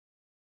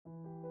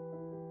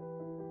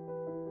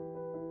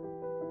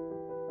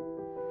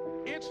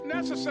It's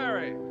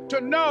necessary to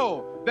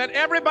know that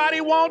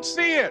everybody won't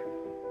see it,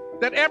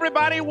 that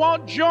everybody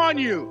won't join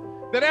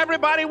you, that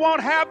everybody won't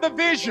have the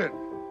vision.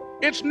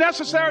 It's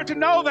necessary to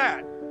know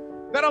that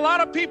a lot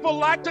of people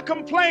like to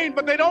complain,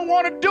 but they don't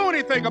want to do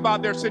anything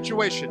about their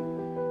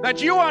situation,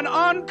 that you are an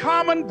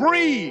uncommon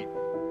breed.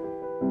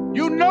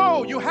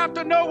 You have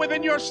to know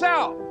within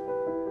yourself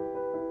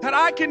that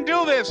I can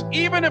do this.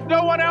 Even if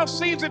no one else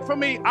sees it for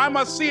me, I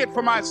must see it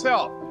for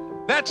myself.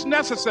 That's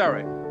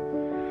necessary.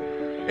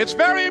 It's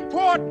very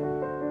important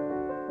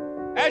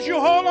as you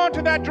hold on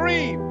to that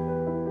dream.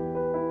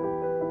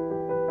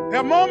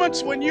 There are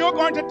moments when you're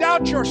going to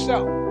doubt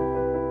yourself.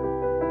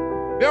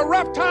 There are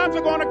rough times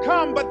are going to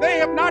come, but they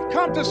have not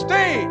come to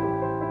stay.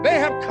 They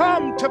have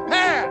come to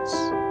pass.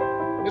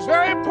 It's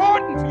very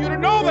important for you to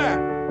know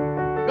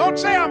that. Don't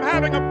say I'm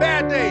having a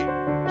bad day.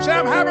 Say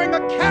I'm having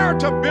a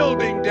character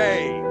building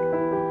day.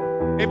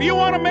 If you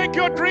want to make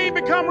your dream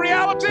become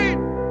reality,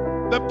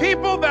 the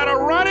people that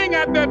are running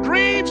at their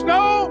dreams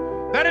know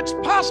that it's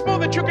possible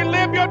that you can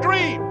live your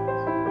dream,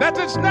 that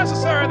it's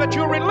necessary, that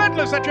you're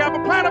relentless, that you have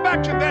a plan of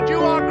action, that you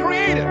are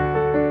creative.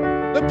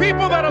 The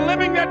people that are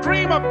living their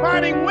dream are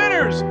finding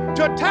winners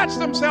to attach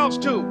themselves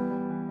to.